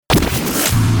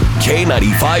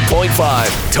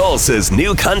K95.5, Tulsa's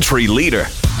new country leader.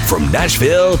 From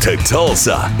Nashville to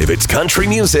Tulsa, if it's country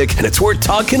music and it's worth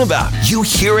talking about, you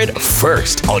hear it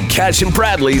first on Cash and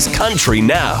Bradley's Country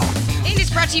Now. And it's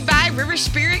brought to you by River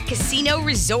Spirit Casino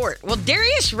Resort. Well,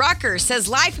 Darius Rucker says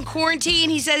life in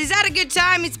quarantine. He said he's had a good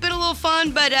time. It's been a little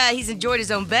fun, but he's enjoyed his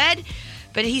own bed.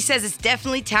 But he says it's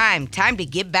definitely time to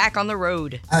get back on the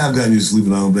road. I have gotten used to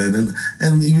sleeping on bed,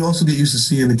 and you also get used to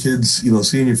seeing the kids,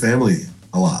 seeing your family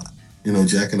a lot.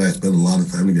 Jack and I spend a lot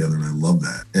of time together, and I love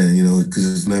that. And,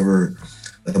 because I never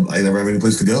have any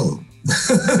place to go.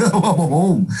 I'm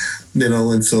home,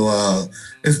 and so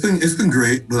it's been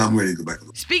great, but I'm ready to go back.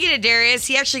 Speaking of Darius,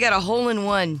 he actually got a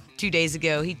hole-in-one 2 days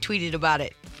ago. He tweeted about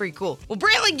it. Pretty cool. Well,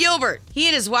 Brantley Gilbert, he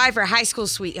and his wife are high school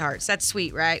sweethearts. That's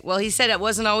sweet, right? Well, he said it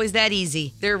wasn't always that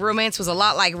easy. Their romance was a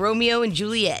lot like Romeo and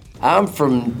Juliet. I'm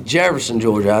from Jefferson,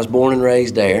 Georgia. I was born and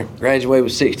raised there. Graduated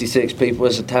with 66 people.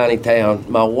 It's a tiny town.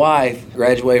 My wife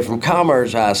graduated from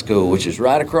Commerce High School, which is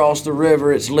right across the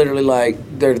river. It's literally like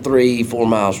they're 3-4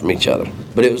 miles from each other.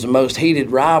 But it was the most heated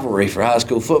rivalry for high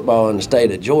school football in the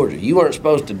state of Georgia. You weren't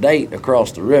supposed to date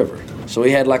across the river. So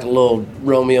we had like a little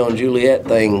Romeo and Juliet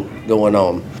thing going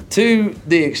on. To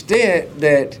the extent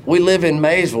that we live in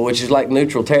Maysville, which is like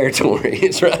neutral territory.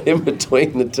 It's right in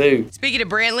between the two. Speaking of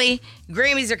Brantley,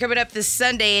 Grammys are coming up this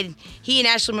Sunday, and he and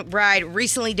Ashley McBride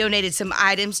recently donated some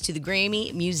items to the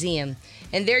Grammy Museum.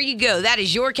 And there you go. That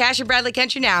is your Cash and Bradley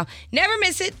Country Now. Never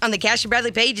miss it on the Cash and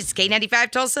Bradley page. It's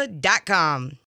K95Tulsa.com.